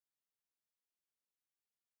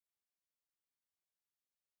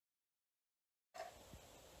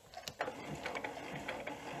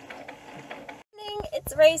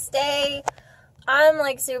It's race day. I'm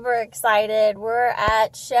like super excited. We're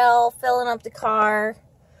at Shell filling up the car.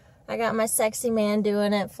 I got my sexy man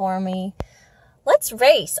doing it for me. Let's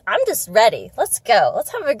race. I'm just ready. Let's go.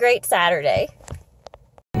 Let's have a great Saturday.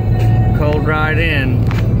 Cold ride in.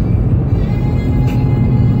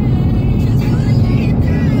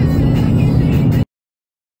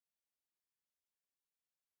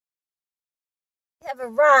 We have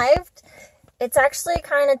arrived. It's actually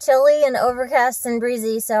kind of chilly and overcast and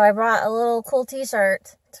breezy, so I brought a little cool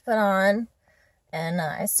t-shirt to put on, and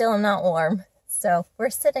I still am not warm. So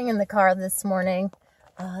we're sitting in the car this morning.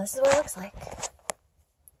 This is what it looks like.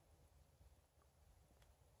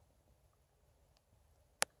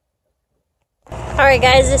 Alright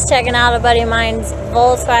guys, just checking out a buddy of mine's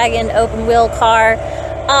Volkswagen open wheel car.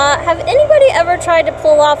 Have anybody ever tried to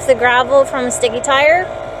pull off the gravel from a sticky tire?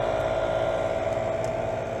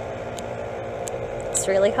 It's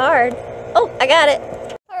really hard. Oh, I got it.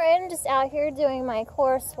 Alright, I'm just out here doing my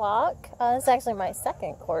course walk. This is actually my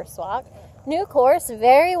second course walk. New course,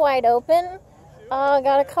 very wide open.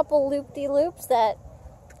 Got a couple loop-de-loops that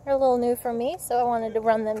are a little new for me, so I wanted to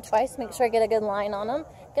run them twice, make sure I get a good line on them.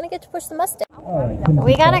 Gonna get to push the Mustang.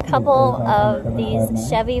 We got a couple of these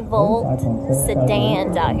Chevy Volt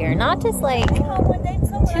sedans out here. Not just like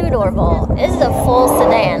two-door Volt. This is a full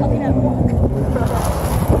sedan.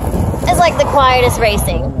 It's like the quietest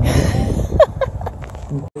racing.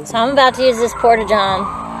 So I'm about to use this porta-john,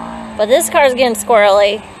 but this car's getting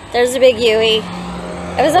squirrely. There's a big Yui.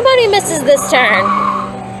 If somebody misses this turn,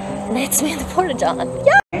 it's me in the porta-john.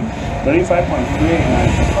 Yeah. 35.389.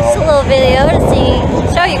 Just a little video to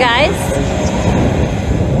show you guys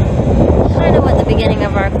kind of what the beginning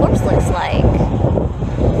of our course looks like.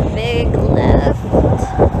 Big left.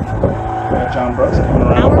 John Brooks coming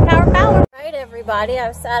around. Power, power, power. Right, everybody.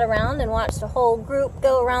 I've sat around and watched a whole group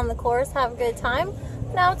go around the course, have a good time.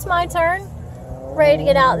 Now it's my turn. Ready to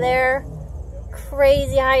get out there.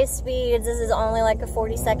 Crazy high speeds. This is only like a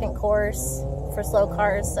 40-second course for slow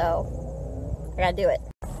cars, so I gotta do it.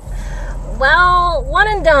 Well, one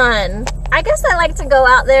and done. I guess I like to go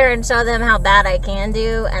out there and show them how bad I can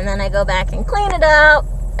do, and then I go back and clean it up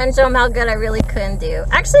and show them how good I really couldn't do.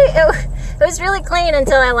 Actually, it was really clean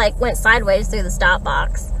until I like went sideways through the stop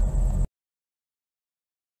box.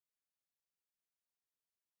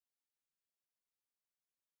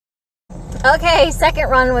 Okay, second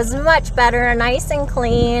run was much better, nice and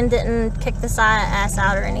clean, didn't kick the ass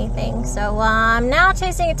out or anything. So I'm now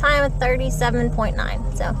chasing a time of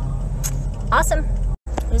 37.9, so awesome.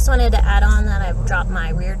 I just wanted to add on that I've dropped my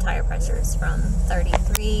rear tire pressures from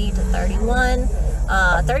 33 to 31.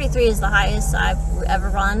 33 is the highest I've ever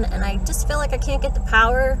run, and I just feel like I can't get the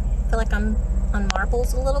power. I feel like I'm on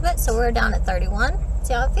marbles a little bit, so we're down at 31.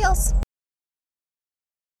 See how it feels.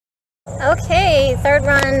 Okay, third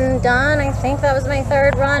run done. I think that was my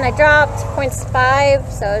third run. I dropped 0.5,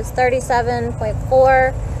 so it's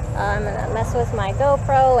 37.4. I'm gonna mess with my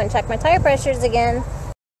GoPro and check my tire pressures again.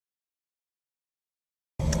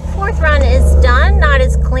 Fourth run is done, not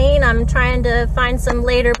as clean. I'm trying to find some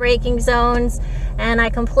later braking zones, and I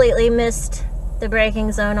completely missed the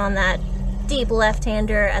braking zone on that deep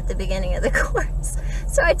left-hander at the beginning of the course.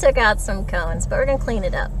 So I took out some cones, but we're gonna clean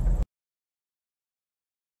it up.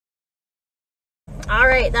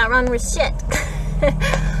 Alright, that run was shit.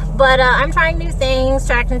 But I'm trying new things,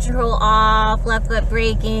 traction control off, left foot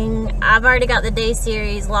braking. I've already got the day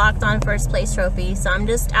series locked on first place trophy, so I'm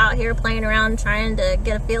just out here playing around trying to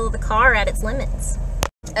get a feel of the car at its limits.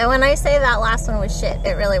 And when I say that last one was shit,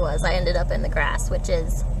 it really was. I ended up in the grass, which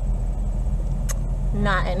is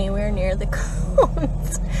not anywhere near the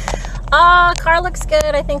cones. Car looks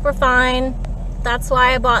good. I think we're fine. That's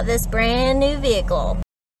why I bought this brand new vehicle.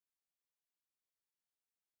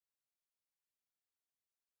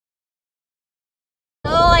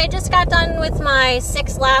 So I just got done with my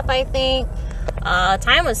 6th lap, I think.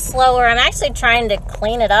 Time was slower. I'm actually trying to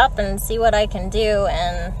clean it up and see what I can do,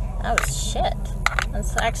 and that was shit.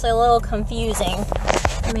 It's actually a little confusing.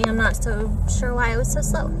 I mean, I'm not so sure why it was so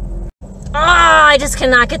slow. I just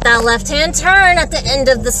cannot get that left-hand turn at the end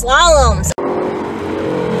of the slalom.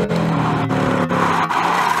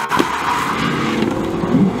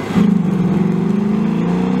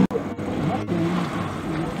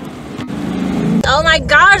 Oh my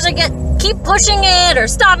gosh, I keep pushing it or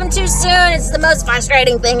stopping too soon. It's the most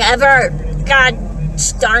frustrating thing ever. God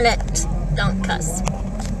darn it. Don't cuss.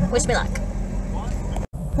 Wish me luck.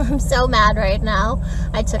 I'm so mad right now.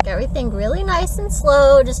 I took everything really nice and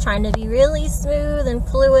slow, just trying to be really smooth and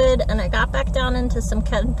fluid, and I got back down into some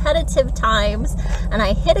competitive times, and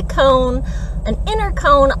I hit a cone, an inner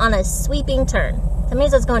cone on a sweeping turn. That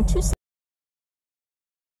means I was going too slow.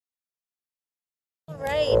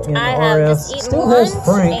 in I have RF. just eaten Still lunch has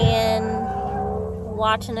Frank. and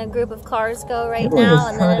watching a group of cars go right Everyone now, is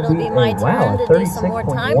and trying then it'll to be beat- my oh, wow, turn to do some more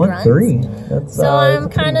time runs. 36.13. That's, So I'm that's a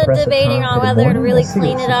pretty kind of impressive debating time on for the whether to morning. really Let's see what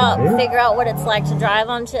clean she it can up, do. figure out what it's like to drive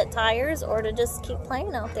on shit tires, or to just keep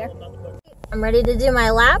playing out there. I'm ready to do my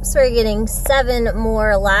laps. We're getting 7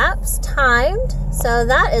 more laps timed, so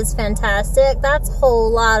that is fantastic. That's a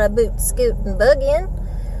whole lot of boot, scoot, and boogieing.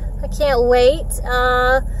 I can't wait.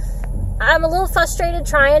 I'm a little frustrated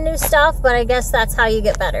trying new stuff, but I guess that's how you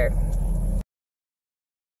get better.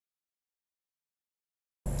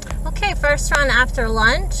 Okay, first run after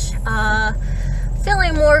lunch.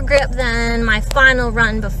 Feeling more grip than my final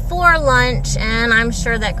run before lunch, and I'm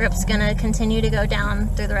sure that grip's gonna continue to go down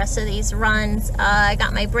through the rest of these runs. I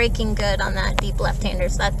got my braking good on that deep left-hander,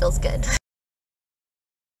 so that feels good.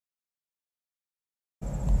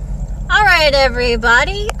 All right,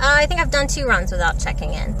 everybody. I think I've done 2 runs without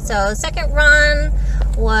checking in. So second run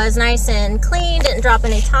was nice and clean, didn't drop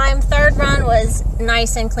any time. Third run was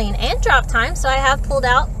nice and clean and dropped time, so I have pulled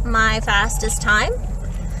out my fastest time.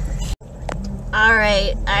 All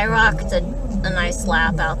right, I rocked a nice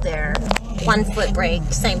lap out there. 1 foot brake,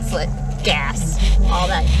 same foot gas, all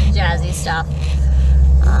that jazzy stuff.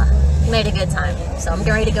 Made a good time, so I'm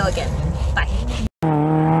getting ready to go again. Bye.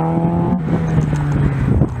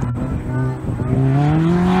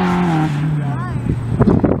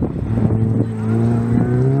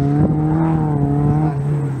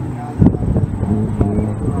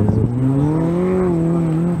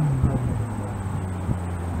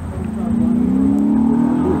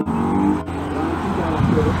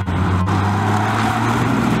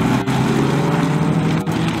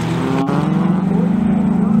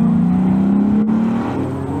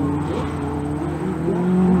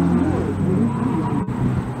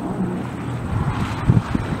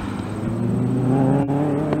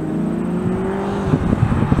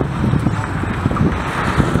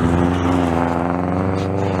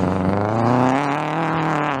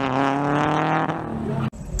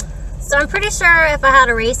 So I'm pretty sure if I had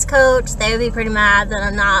a race coach, they would be pretty mad that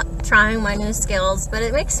I'm not trying my new skills, but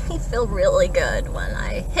it makes me feel really good when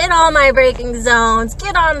I hit all my braking zones,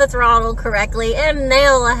 get on the throttle correctly, and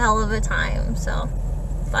nail a hell of a time. So,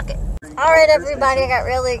 fuck it. Alright everybody, I got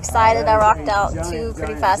really excited. I rocked out 2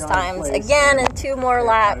 pretty fast times again and 2 more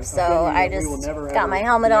laps, so I just got my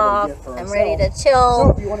helmet off. I'm ready to chill. So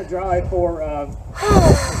if you want to drive for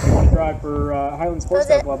Highland Sports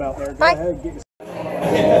Car Club out there, go ahead and get your...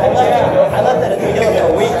 I left that at the beginning for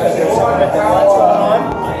a week because there was so many months going on,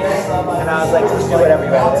 and I was like, just do whatever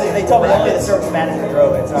you want. They told me only the service manager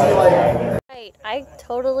drove it, so I was like, Right, I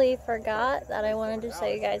totally forgot that I wanted to show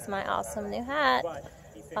you guys my awesome new hat.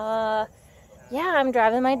 Yeah, I'm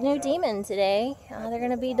driving my new Demon today. They're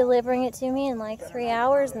going to be delivering it to me in like 3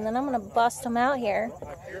 hours, and then I'm going to bust them out here.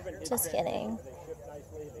 Just kidding.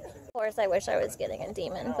 Of course, I wish I was getting a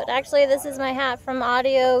Demon, but actually this is my hat from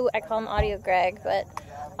Audio, I call him Audio Greg, but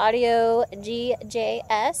Audio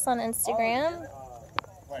GJS on Instagram.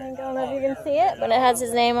 I don't know if you can see it, but it has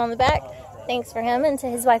his name on the back. Thanks for him and to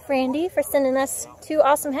his wife Randy for sending us 2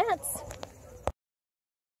 awesome hats.